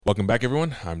Welcome back,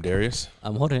 everyone. I'm Darius.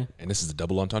 I'm Jorge. And this is the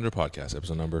Double Entendre podcast,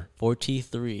 episode number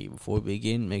 43. Before we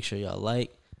begin, make sure y'all like,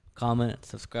 comment,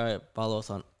 subscribe, follow us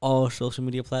on all social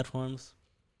media platforms.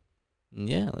 And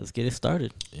yeah, let's get it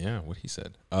started. Yeah, what he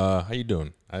said. How you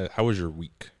doing? How was your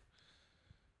week?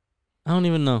 I don't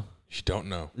even know. You don't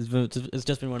know. It's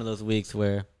just been one of those weeks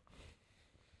where...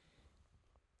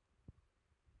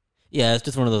 Yeah, it's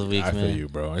just one of those weeks, I man. feel you,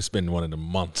 bro. It's been one of the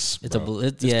months, It's bro.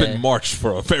 it's been March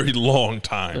for a very long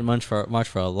time. It's been March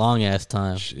for a long-ass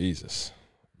time. Jesus.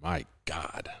 My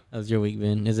God. How's your week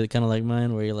been? Is it kind of like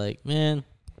mine where you're like, man,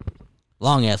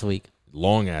 long-ass week?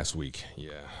 Long-ass week,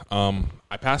 yeah.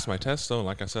 I passed my test, though,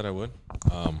 like I said I would.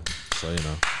 So, you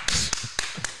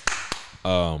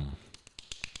know.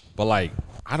 But, like,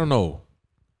 I don't know.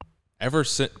 Ever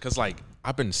since, because, like,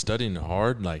 I've been studying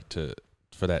hard, like,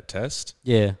 for that test.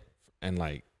 Yeah. And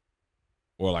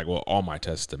all my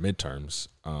tests, the midterms.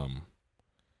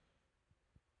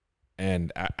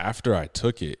 And after I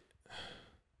took it,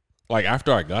 like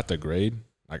after I got the grade,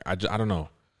 like I don't know.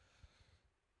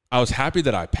 I was happy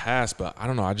that I passed, but I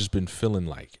don't know. I just been feeling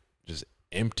like just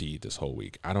empty this whole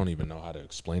week. I don't even know how to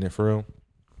explain it for real.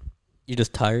 You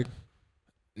just tired?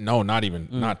 No,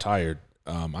 not tired.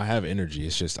 I have energy.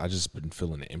 It's just I just been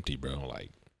feeling empty, bro.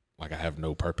 Like I have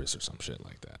no purpose or some shit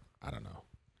like that. I don't know.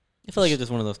 I feel like it's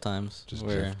just one of those times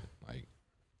where, like,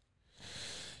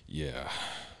 yeah,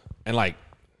 and like,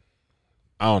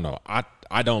 I don't know.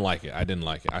 I don't like it. I didn't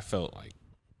like it. I felt like,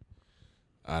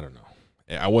 I don't know.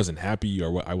 I wasn't happy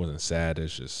or I wasn't sad.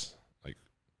 It's just like,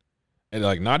 and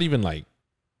like not even like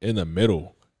in the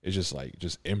middle. It's just like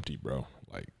just empty, bro.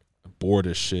 Like bored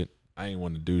as shit. I ain't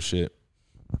want to do shit.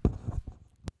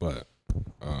 But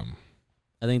I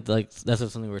think like that's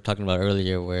something we were talking about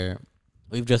earlier, where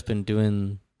we've just been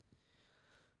doing.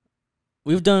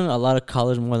 We've done a lot of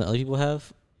college more than other people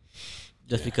have,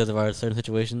 just because of our certain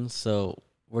situations. So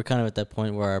we're kind of at that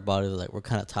point where our bodies are like, we're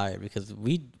kind of tired because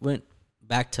we went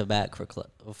back to back for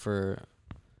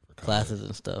classes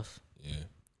and stuff. Yeah.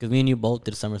 Because me and you both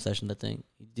did summer sessions, I think.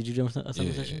 Did you do a summer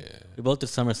session? Yeah. We both did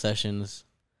summer sessions,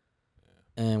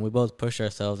 and we both pushed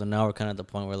ourselves, and now we're kind of at the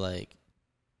point where like,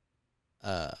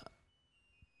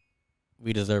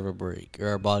 we deserve a break, or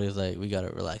our body's like, we gotta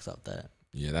relax off that.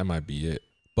 Yeah, that might be it.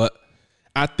 But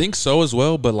I think so as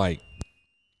well. But like,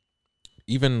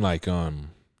 even like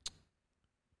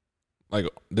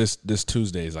this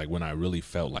Tuesday is like when I really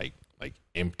felt like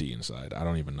empty inside. I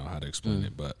don't even know how to explain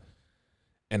it, but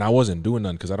and I wasn't doing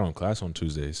nothing because I don't have class on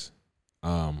Tuesdays.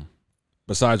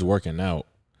 Besides working out,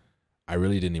 I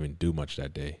really didn't even do much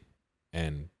that day,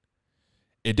 and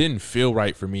it didn't feel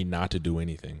right for me not to do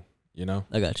anything. You know,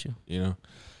 I got you. You know,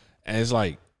 and it's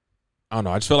like I don't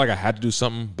know. I just felt like I had to do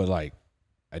something, but like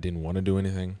I didn't want to do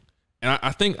anything, and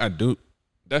I think I do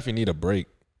definitely need a break.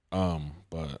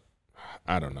 But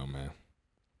I don't know, man.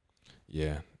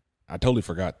 Yeah, I totally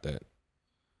forgot that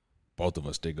both of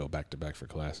us did go back to back for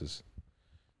classes.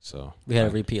 So we had a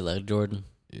repeat like Jordan.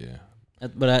 Yeah,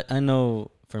 but I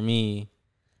know for me,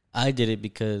 I did it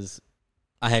because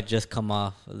I had just come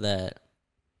off that.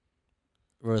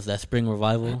 Where was that spring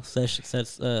revival session?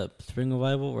 Spring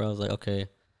revival where I was like, okay,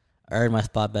 I earned my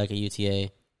spot back at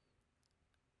UTA,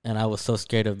 and I was so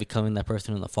scared of becoming that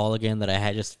person in the fall again that I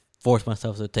had just forced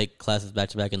myself to take classes back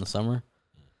to back in the summer,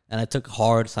 and I took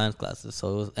hard science classes.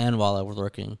 So it was, and while I was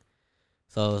working,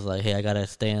 so I was like, hey, I gotta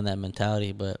stay in that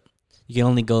mentality. But you can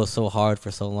only go so hard for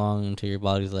so long until your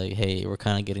body's like, hey, we're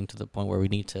kind of getting to the point where we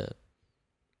need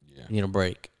a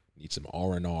break. Need some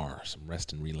R&R, some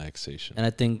rest and relaxation. And I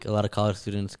think a lot of college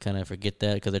students kind of forget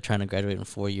that because they're trying to graduate in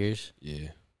 4 years. Yeah.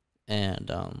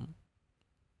 And,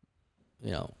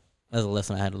 that's a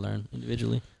lesson I had to learn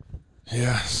individually.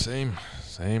 Yeah, same,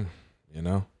 you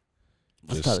know.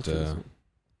 Just,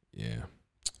 yeah.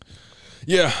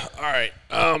 Yeah, all right.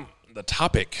 The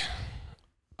topic.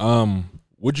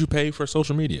 Would you pay for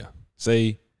social media?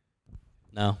 Say,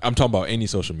 no. I'm talking about any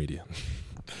social media.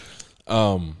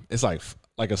 It's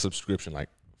like a subscription, like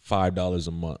 $5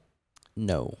 a month.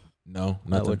 No,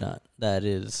 nothing? I would not. That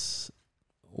is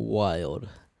wild.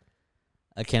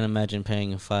 I can't imagine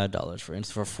paying $5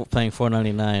 for paying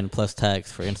 $4.99 plus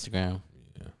tax for Instagram.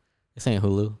 Yeah, This ain't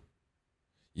Hulu.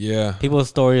 Yeah, people's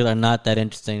stories are not that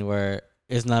interesting. Where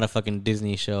it's not a fucking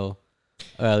Disney show.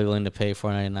 Are they willing to pay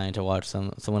 $4.99 to watch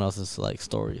someone else's like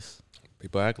stories?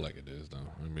 People act like it is, though.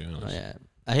 I'll be honest. Oh, yeah,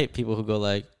 I hate people who go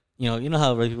like. You know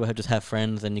how people just have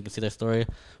friends and you can see their story,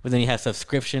 but then you have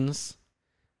subscriptions.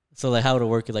 So like how it'll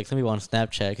work is like some people on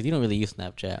Snapchat, because you don't really use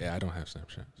Snapchat. Yeah, I don't have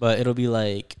Snapchat. But it'll be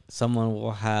like someone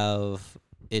will have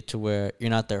it to where you're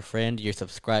not their friend, you're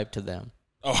subscribed to them.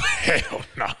 Oh, hell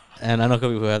no. And I know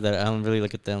people who have that. I don't really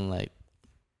look at them like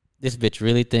this bitch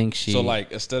really thinks she. So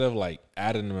like instead of like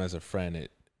adding them as a friend,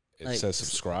 it Like, says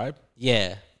subscribe.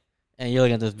 Yeah, and you're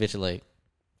looking at this bitch like,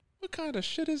 What kind of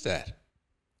shit is that?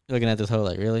 you're looking at this hoe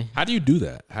like, really? How do you do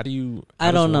that? How do you?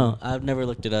 I don't know. I've never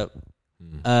looked it up.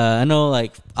 I know,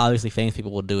 like, obviously famous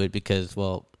people will do it because,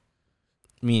 well,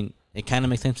 I mean, it kind of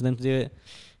makes sense for them to do it,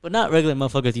 but not regular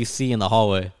motherfuckers you see in the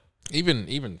hallway.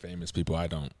 Even famous people, I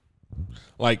don't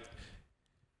like.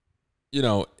 You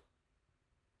know,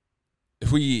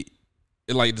 if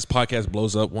like this podcast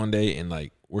blows up one day and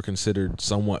like we're considered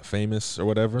somewhat famous or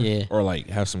whatever, Yeah. or like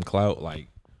have some clout, like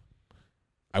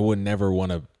I would never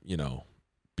want to,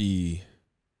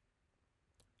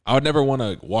 I would never want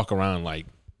to walk around like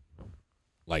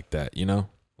that,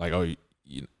 like, oh,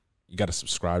 you got to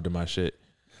subscribe to my shit.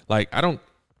 Like I don't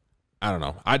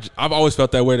know. I've always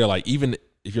felt that way. That like even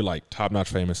if you're like top notch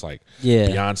famous, like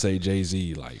Beyonce,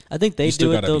 Jay-Z, like I think they you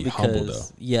still do it gotta though be humble,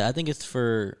 because I think it's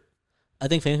for. I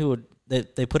think famous people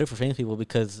they put it for famous people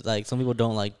because like some people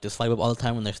don't like just swipe up all the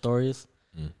time on their stories,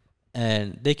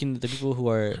 and the people who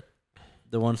are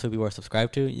the ones who people are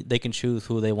subscribed to, they can choose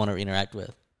who they want to interact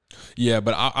with. Yeah,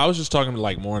 but I was just talking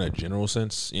like more in a general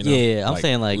sense, Yeah, I'm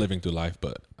saying like living through life,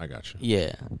 but I got you.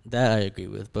 Yeah, that I agree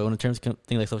with. But when in terms of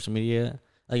things like social media,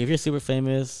 like if you're super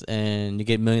famous and you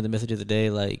get millions of messages a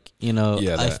day, like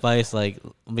Ice Spice, like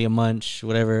be a munch,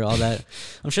 whatever, all that,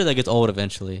 I'm sure that gets old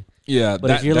eventually. Yeah,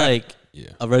 but if you're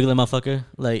a regular motherfucker,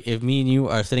 like if me and you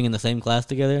are sitting in the same class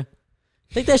together,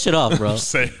 take that shit off, bro.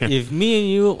 If me and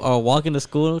you are walking to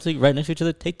school right next to each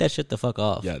other, take that shit the fuck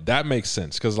off. Yeah, that makes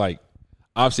sense because like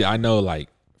obviously I know like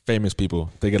famous people,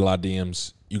 they get a lot of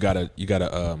DMs. You gotta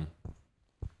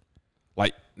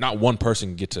like not one person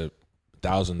can get to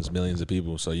thousands, millions of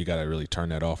people, so you gotta really turn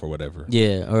that off or whatever.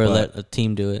 Yeah, or let a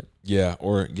team do it. Yeah,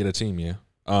 or get a team. Yeah.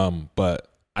 But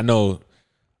I know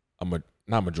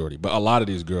not majority, but a lot of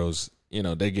these girls,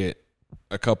 they get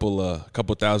a couple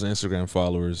thousand Instagram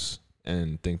followers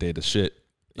and think they the shit.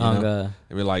 God.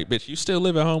 And be like, bitch, you still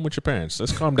live at home with your parents.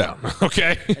 Let's calm down,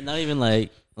 okay? And not even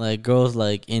like girls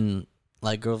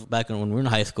girls back when we were in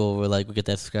high school were like we get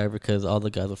that subscriber because all the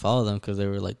guys would follow them because they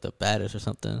were like the baddest or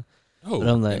something. Oh, but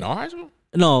I'm like, in our high school?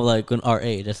 No, like in our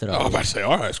age. I said our age. I was about to say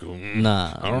our high school.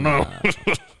 Nah, I don't know.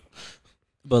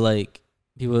 But like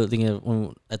people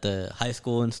thinking at the high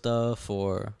school and stuff,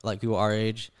 or like people our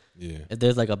age. Yeah. If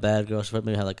there's like a bad girl, she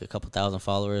maybe have like a couple thousand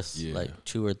followers, like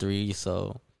 2 or 3.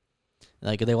 So,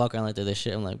 like if they walk around like this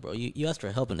shit, I'm like, bro, you asked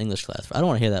for help in English class. I don't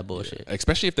want to hear that bullshit. Yeah.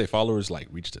 Especially if their followers like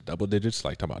reach the double digits,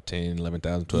 like talking about 10,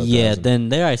 11,000, 12,000. Yeah, then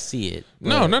there I see it.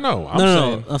 No.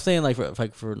 I'm saying like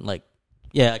for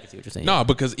yeah, I can see what you're saying. No,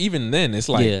 because even then it's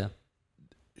like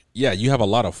yeah, you have a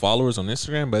lot of followers on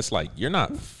Instagram, but it's like you're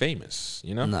not famous,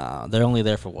 Nah, they're only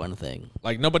there for one thing.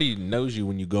 Like nobody knows you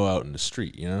when you go out in the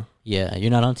street, Yeah,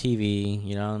 you're not on TV,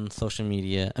 you're not on social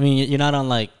media. I mean, you're not on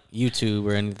like YouTube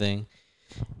or anything.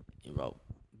 Bro,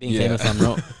 being famous on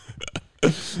road.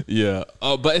 Yeah.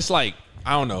 But it's like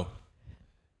I don't know,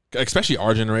 especially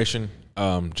our generation,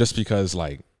 just because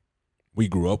like we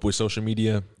grew up with social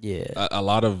media. Yeah, a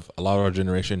lot of our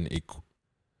generation,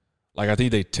 like I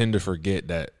think they tend to forget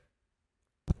that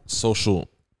social,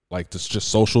 like this just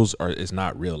socials is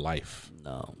not real life.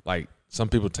 No, like some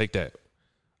people take that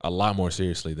a lot more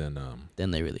seriously than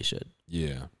they really should.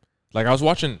 Yeah, like I was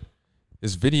watching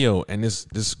this video and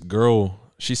this girl,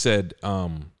 she said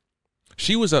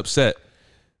she was upset,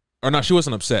 or not, she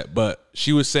wasn't upset, but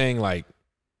she was saying like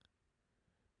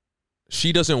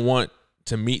she doesn't want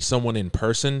to meet someone in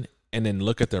person and then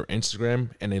look at their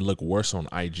Instagram and they look worse on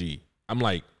IG. I'm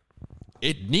like,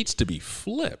 it needs to be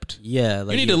flipped. Yeah,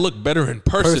 like you need to look better in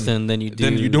person than you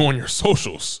do on your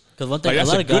socials. Because one thing, like,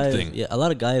 a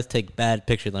lot of guys take bad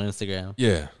pictures on Instagram.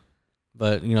 Yeah,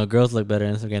 but girls look better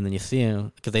on Instagram than you see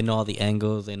them because they know all the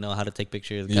angles, they know how to take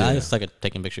pictures. Guys suck at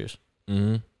taking pictures.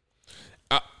 Mm-hmm.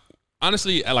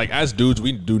 Honestly, like as dudes,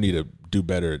 we do need to do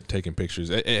better at taking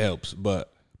pictures. It helps,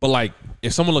 but like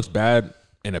if someone looks bad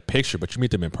in a picture, but you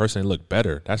meet them in person and look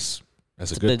better, that's a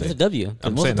good thing. That's a W.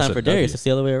 Most of the time for Darius, it's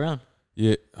the other way around.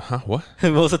 Yeah. Huh? What?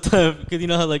 Most of the time, because you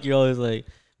know how like you're always like,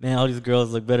 man, all these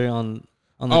girls look better on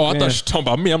the I thought you were talking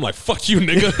about me. I'm like, fuck you,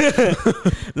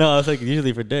 nigga. No, it's like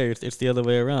usually for Darius, it's the other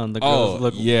way around. The girls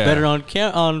look better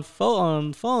on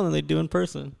phone than they do in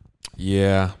person.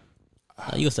 Yeah.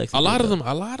 You a sexy. A lot of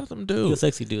them do. You a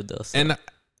sexy dude though. So. And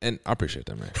I appreciate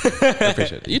that, man. I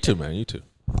appreciate it. You too, man. You too.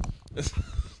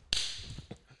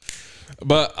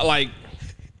 But like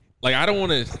I don't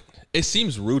want to. It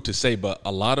seems rude to say, but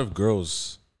a lot of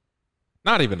girls,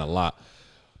 not even a lot,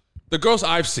 the girls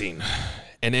I've seen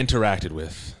and interacted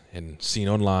with and seen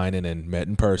online and then met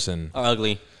in person are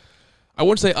ugly. I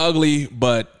wouldn't say ugly,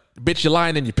 but bitch, you're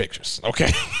lying in your pictures.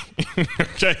 Okay,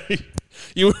 okay.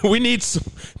 We need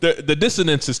the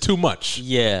dissonance is too much.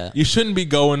 Yeah, you shouldn't be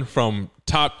going from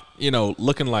top,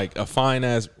 looking like a fine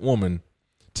ass woman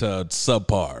to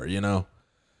subpar.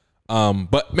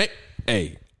 But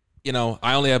hey,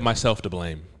 I only have myself to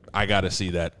blame. I gotta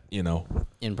see that,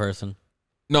 in person.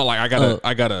 No, like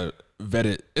I gotta vet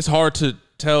it. It's hard to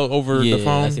tell over the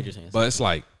phone. I see what you're saying. But it's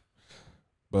like,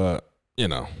 but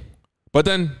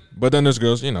then there's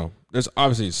girls, there's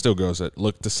obviously still girls that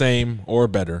look the same or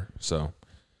better. So,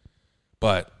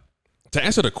 but to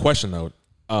answer the question though,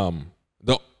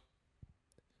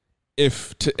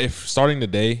 if starting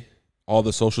today, all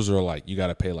the socials are like you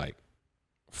gotta pay like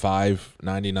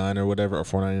 $5.99 or whatever, or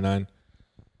 $4.99.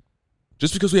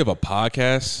 Just because we have a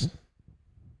podcast,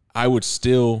 I would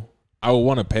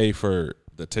want to pay for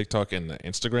the TikTok and the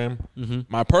Instagram. Mm-hmm.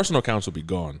 My personal accounts will be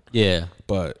gone. Yeah,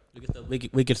 but we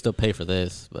could still pay for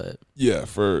this. But yeah,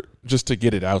 for just to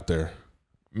get it out there.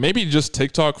 Maybe just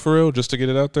TikTok for real, just to get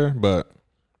it out there. But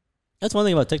that's one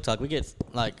thing about TikTok. We get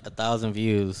like 1,000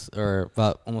 views or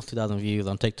about almost 2,000 views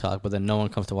on TikTok, but then no one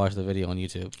comes to watch the video on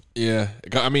YouTube. Yeah,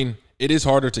 I mean, it is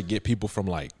harder to get people from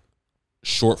like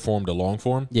short form to long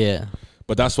form. Yeah.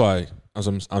 But that's why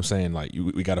I'm saying like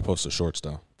we got to post the shorts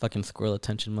though. Fucking squirrel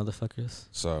attention, motherfuckers.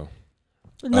 So,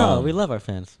 but no, we love our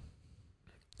fans.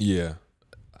 Yeah,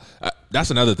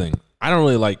 that's another thing. I don't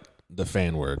really like the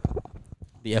fan word.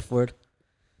 The F word.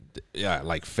 Yeah,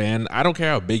 like fan. I don't care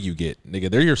how big you get, nigga.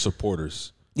 They're your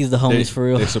supporters. These the homies for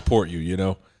real. They support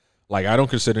you. Like I don't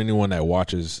consider anyone that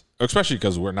watches, especially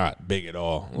because we're not big at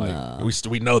all. Like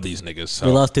we know these niggas. So.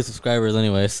 We lost 2 subscribers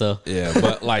anyway. So yeah,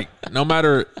 but like no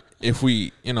matter if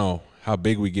we, how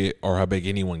big we get or how big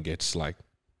anyone gets, like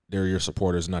they're your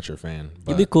supporters, not your fan.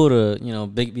 But, it'd be cool to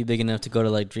be big enough to go to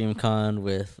like DreamCon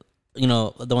with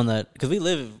the one that because we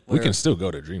live. We can still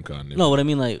go to DreamCon. Dude. No, what I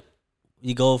mean like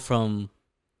you go from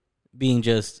being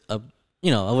just a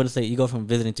I wouldn't say you go from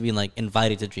visiting to being like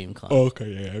invited to DreamCon. Oh, okay,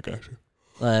 yeah, I got you.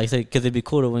 Like I said, because it'd be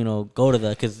cool to go to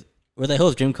that because where they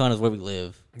host DreamCon is where we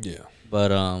live. Yeah,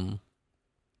 but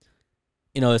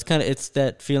it's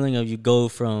that feeling of you go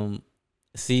from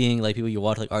seeing like people you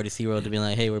watch like RDC World to being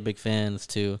like, hey, we're big fans,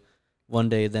 to one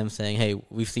day them saying, hey,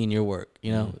 we've seen your work,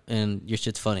 and your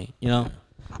shit's funny,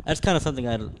 That's kind of something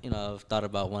I've thought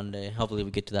about one day. Hopefully we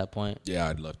get to that point. Yeah,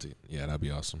 I'd love to. Yeah, that'd be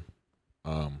awesome.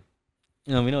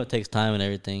 We know it takes time and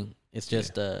everything. It's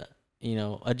just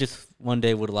I just one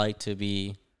day would like to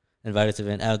be invited to an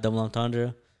event at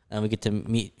DoubleEntendre and we get to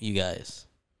meet you guys.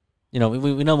 We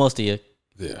know most of you.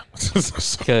 Yeah.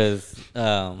 Because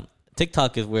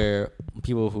TikTok is where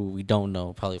people who we don't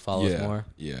know probably follow us more.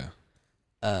 Yeah.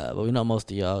 But we know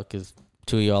most of y'all because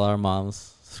 2 of y'all are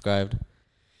moms subscribed.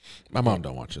 My mom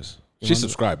don't watch this. She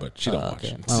subscribed, but she don't watch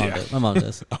it. My mom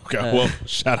does. Okay, well,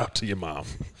 shout out to your mom.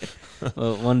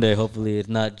 Well, one day, hopefully, it's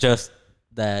not just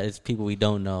that; it's people we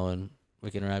don't know, and we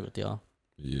can interact with y'all.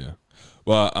 Yeah.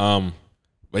 Well,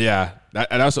 but yeah,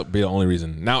 that's be the only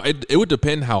reason. Now, it would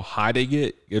depend how high they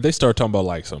get. If they start talking about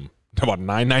like about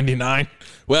 $9.99,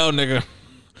 well, nigga.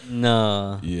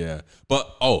 No. Yeah,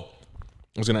 but I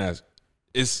was gonna ask,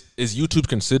 is YouTube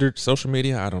considered social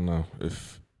media? I don't know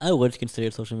if. I would consider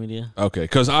it social media. Okay,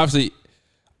 because obviously,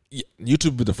 YouTube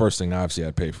would be the first thing obviously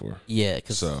I'd pay for. Yeah,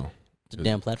 because it's a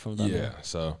damn platform. Yeah, there.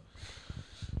 So.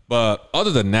 But other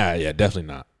than that, yeah,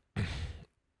 definitely not.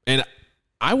 And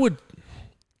I would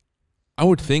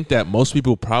think that most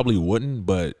people probably wouldn't,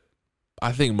 but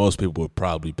I think most people would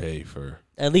probably pay for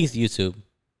at least YouTube.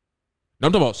 No,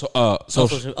 I'm talking about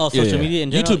social media in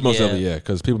general. YouTube most of it,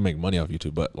 because people make money off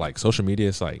YouTube. But like social media,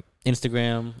 it's like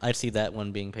Instagram. I'd see that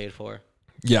one being paid for.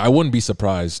 Yeah, I wouldn't be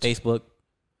surprised. Facebook.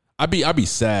 I'd be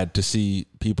sad to see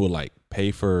people like pay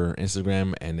for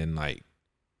Instagram and then like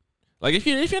if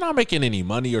you're not making any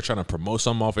money or trying to promote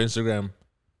something off Instagram,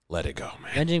 let it go,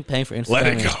 man. Imagine paying for Instagram. Let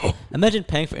it go. Imagine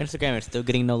paying for Instagram and still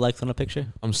getting no likes on a picture.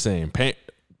 I'm saying paying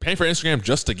for Instagram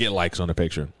just to get likes on a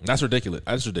picture. That's ridiculous.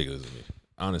 That's ridiculous to me,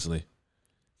 honestly.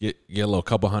 Get a little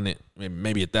couple hundred,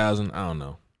 maybe 1,000. I don't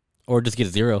know. Or just get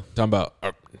 0. Talking about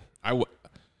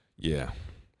yeah.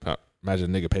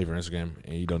 Imagine a nigga pay for Instagram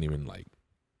and you don't even like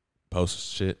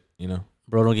post shit,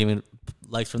 Bro, don't give me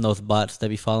likes from those bots that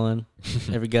be following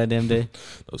every goddamn day.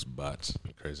 Those bots,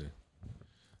 crazy.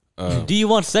 Do you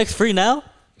want sex free now?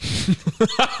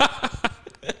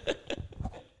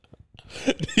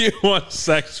 Do you want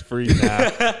sex free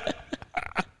now?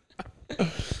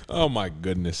 Oh my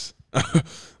goodness.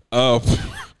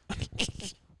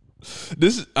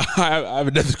 This I have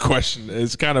another question.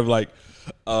 It's kind of like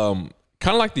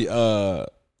the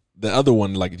other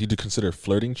one. Like, do you consider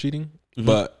flirting cheating? Mm-hmm.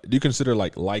 But do you consider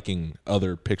like liking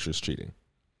other pictures cheating?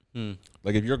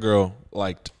 Like if your girl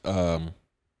liked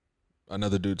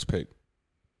another dude's pic.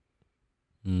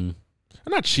 I'm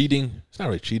not cheating. It's not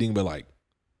really cheating, but like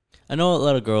I know a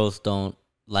lot of girls don't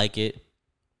like it.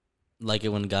 Like it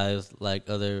when guys like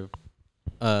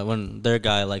when their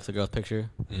guy likes a girl's picture.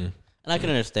 And I can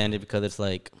understand it because it's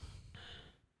like,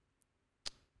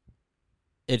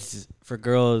 it's for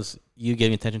girls, you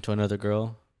giving attention to another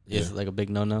girl is like a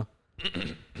big no-no.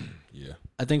 Yeah.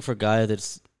 I think for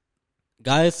guys,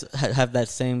 guys have that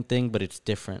same thing, but it's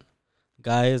different.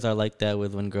 Guys are like that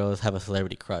with when girls have a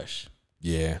celebrity crush.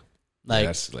 Yeah. Like,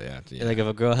 like if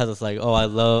a girl has this like, oh, I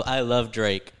love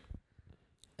Drake.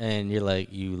 And you're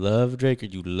like, you love Drake or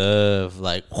you love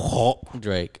like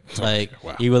Drake? Like,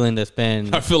 wow. You willing to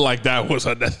spend? I feel like that was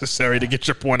unnecessary to get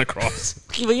your point across.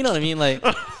 But you know what I mean? Like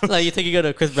you go to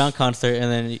a Chris Brown concert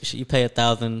and then you pay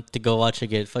 $1,000 to go watch her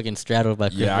get fucking straddled by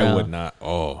Chris Brown. Yeah, I would not.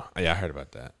 Oh, yeah, I heard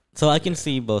about that. So I can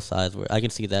see both sides. Where I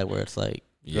can see that where it's like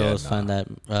girls find that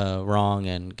wrong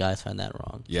and guys find that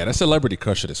wrong. Yeah, that celebrity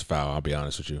crush shit is foul. I'll be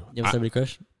honest with you. You have a celebrity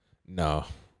crush? No.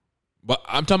 But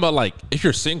I'm talking about like if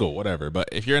you're single, whatever. But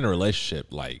if you're in a relationship,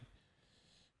 like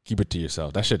keep it to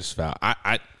yourself. That shit is foul.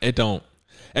 It don't,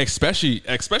 especially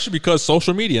because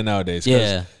social media nowadays.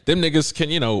 Yeah, them niggas can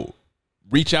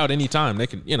reach out anytime. They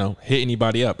can hit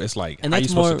anybody up. It's like and how you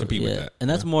supposed to compete with that? And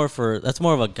that's more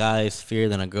of a guy's fear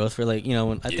than a girl's fear. Like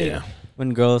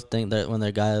when girls think that when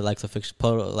their guy likes a fiction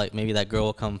photo, like maybe that girl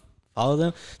will come follow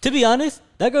them. To be honest,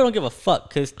 that girl don't give a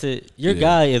fuck because your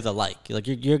guy is a like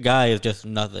your guy is just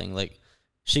nothing. Like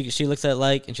she looks at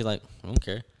like and she's like, I don't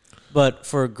care. But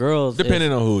for girls,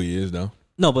 depending on who he is, though.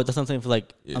 No, but that's what I'm saying for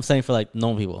like I'm saying for like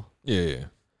known people. Yeah.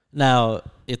 Now,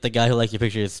 if the guy who likes your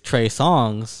picture is Trey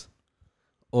Songz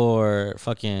or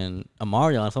fucking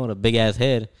Amarion, someone with a big ass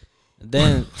head,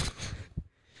 then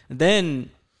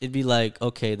it'd be like,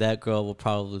 okay, that girl will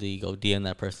probably go DM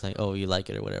that person like, oh, you like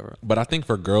it or whatever. But I think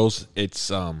for girls, it's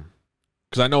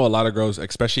because I know a lot of girls,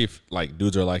 especially if like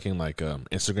dudes are liking like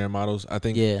Instagram models. I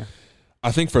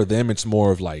think for them it's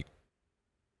more of like,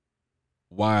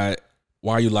 why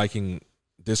are you liking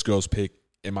this girl's pic?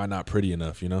 Am I not pretty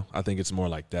enough? I think it's more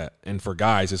like that. And for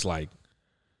guys, it's like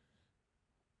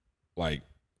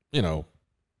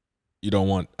you don't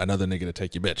want another nigga to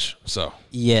take your bitch. So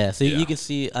you can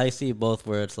see, I see both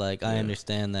where it's like, I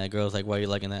understand that girls like, why are you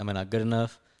liking that? Am I not good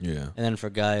enough? Yeah. And then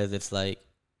for guys, it's like,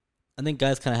 I think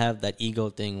guys kind of have that ego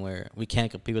thing where we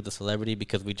can't compete with the celebrity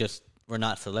because we're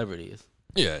not celebrities.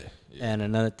 Yeah. And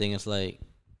another thing is like,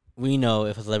 we know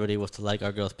if a celebrity was to like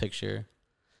our girl's picture,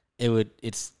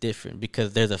 it's different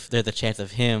because there's a chance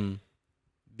of him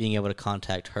being able to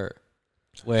contact her.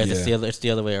 Whereas it's the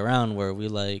other way around where we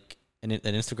like an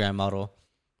Instagram model,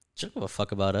 she don't give a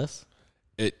fuck about us.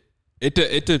 And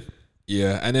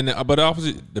then but the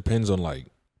opposite depends on like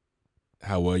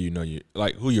how well you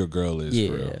like who your girl is. Yeah.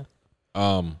 For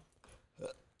real.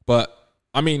 But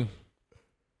I mean,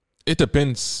 it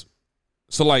depends.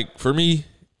 So like for me,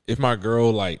 if my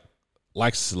girl like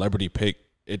likes celebrity pic,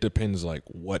 it depends like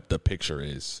what the picture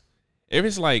is. If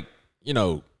it's like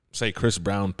say Chris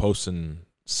Brown posting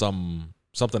something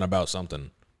about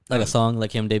something. Like a song,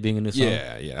 like him debuting a new song?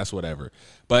 Yeah, that's whatever.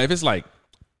 But if it's like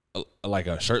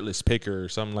a shirtless pic or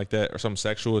something like that, or something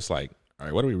sexual, it's like, all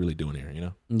right, what are we really doing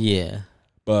here, Yeah.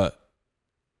 But,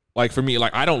 like, for me,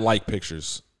 like, I don't like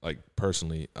pictures, like,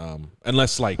 personally,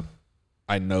 unless, like,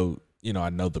 I know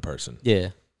the person. Yeah.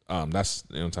 That's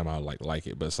the only time I like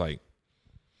it. But it's like,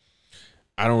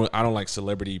 I don't like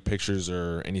celebrity pictures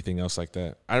or anything else like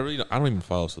that. I don't even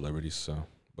follow celebrities, so,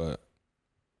 but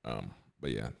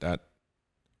yeah,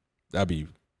 that'd be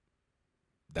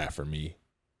that for me.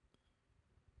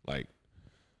 Like,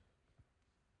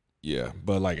 yeah,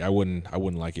 but like I wouldn't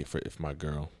like it if my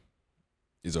girl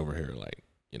is over here like,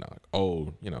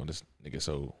 this nigga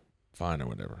so fine or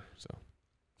whatever.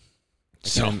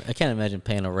 So I can't imagine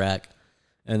paying a rack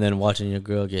and then watching your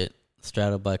girl get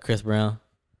straddled by Chris Brown.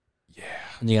 Yeah.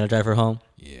 And you gotta drive her home.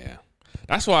 Yeah.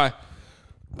 That's why.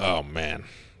 Oh man,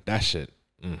 that shit.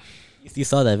 You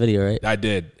saw that video, right? I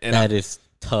did. And that is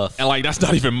tough. And like that's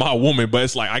not even my woman, but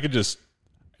it's like I could just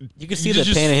you can see the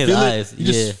pain in his eyes. You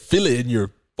just feel it in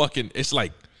your fucking it's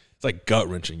like gut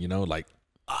wrenching, like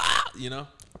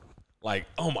like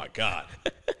oh my God.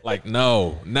 Like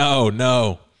no.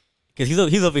 Cause he's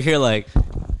over here like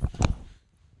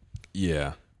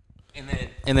yeah.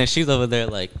 And then she's over there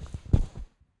like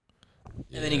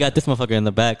and then you got this motherfucker in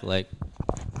the back like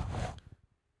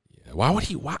yeah.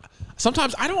 Why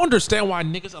sometimes I don't understand why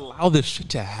niggas allow this shit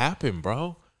to happen,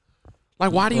 bro.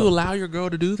 Like, why do you allow your girl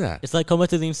to do that? It's like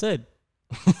Cometazine said.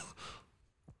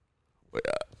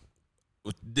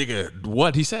 Nigga,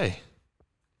 what he say?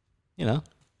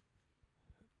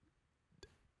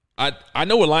 I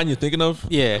know what line you're thinking of.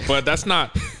 Yeah. But that's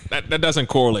not that doesn't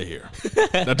correlate here.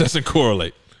 That doesn't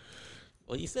correlate.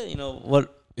 Well, you said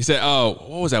what? He said, "Oh,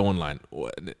 what was that one line?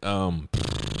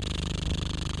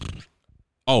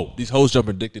 Oh, these hoes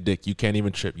jumping dick to dick. You can't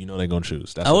even trip. You know they're gonna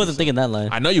choose." That's I wasn't thinking that line.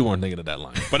 I know you weren't thinking of that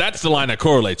line, but that's the line that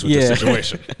correlates with the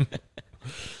situation.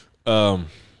 But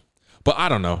I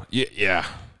don't know. Yeah.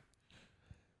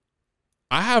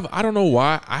 I don't know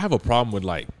why I have a problem with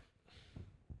like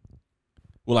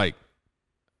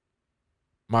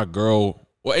my girl.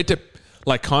 Well,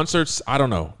 like concerts. I don't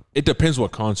know. It depends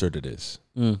what concert it is.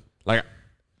 Like,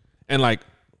 and like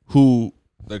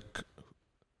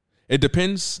it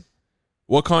depends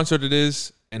what concert it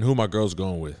is and who my girl's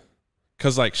going with.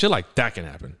 Cause like shit like that can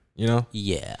happen, you know?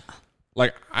 Yeah.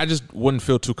 Like I just wouldn't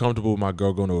feel too comfortable with my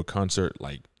girl going to a concert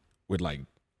like with like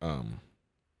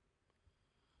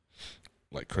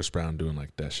Chris Brown doing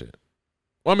like that shit.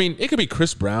 Well, I mean, it could be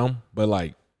Chris Brown, but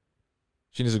like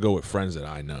she needs to go with friends that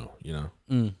I know, you know?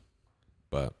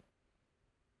 But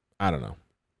I don't know.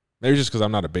 Maybe just because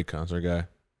I'm not a big concert guy.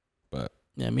 But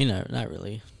yeah, me not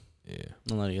really. Yeah.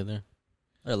 I'm not either.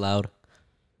 They're loud.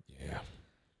 Yeah.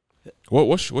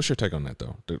 What's your take on that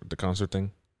though? The concert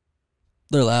thing?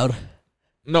 They're loud.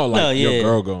 No, like your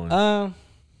girl going. I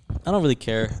don't really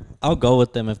care. I'll go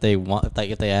with them if they want.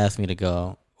 If they ask me to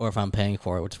go, or if I'm paying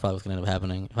for it, which is probably what's gonna end up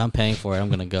happening. If I'm paying for it, I'm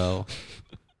gonna go.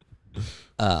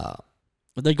 But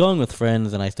they're going with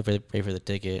friends, and I still pay for the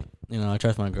ticket. You know, I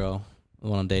trust my girl, the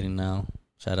one I'm dating now.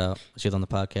 Shout out, she's on the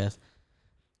podcast.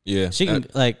 Yeah, she can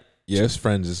like. Yeah, it's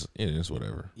friends. It's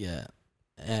whatever. Yeah,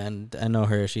 and I know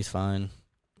her. She's fine.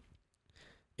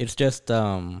 It's just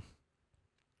for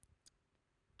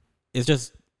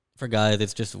guys.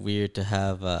 It's just weird to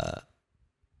have because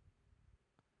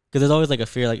there's always like a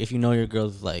fear. Like if you know your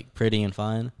girl's like pretty and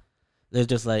fine,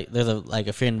 there's a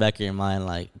fear in the back of your mind.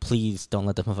 Like please don't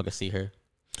let the motherfucker see her.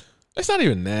 It's not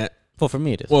even that. Well, for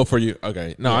me it is. Well, for you,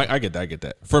 okay. No, yeah. I get that. I get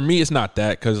that. For me, it's not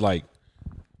that because like.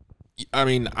 I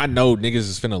mean, I know niggas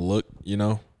is finna look, you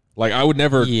know? Like, I would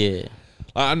never... Yeah.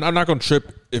 I'm not gonna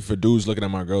trip if a dude's looking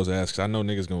at my girl's ass because I know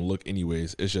niggas gonna look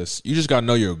anyways. It's just, you just gotta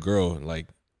know you're a girl. Like,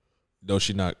 though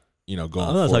she not, you know, going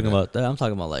I'm not talking about that. I'm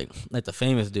talking about, like the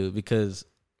famous dude because...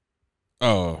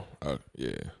 Oh,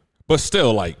 yeah. But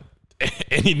still, like,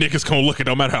 any niggas gonna look at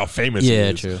no matter how famous he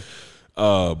is. Yeah, true.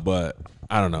 But,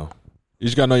 I don't know. You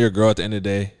just gotta know your girl at the end of the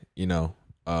day, you know?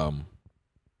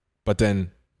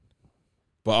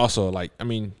 But also, like, I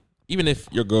mean, even if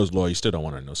your girl's loyal, you still don't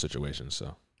want her in those situations,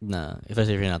 so. Nah,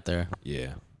 especially if you're not there.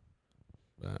 Yeah.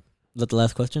 But. Is that the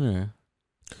last question, or?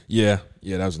 Yeah,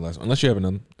 that was the last one. Unless you have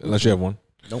another. Unless you have one.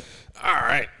 Nope. All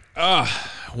right.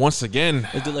 Once again.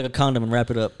 Let's do like a condom and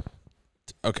wrap it up.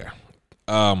 Okay.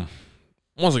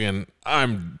 Once again,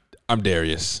 I'm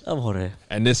Darius. I'm Jorge.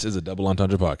 And this is a Double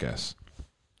Entendre podcast.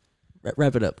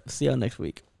 Wrap it up. See y'all next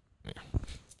week. Yeah.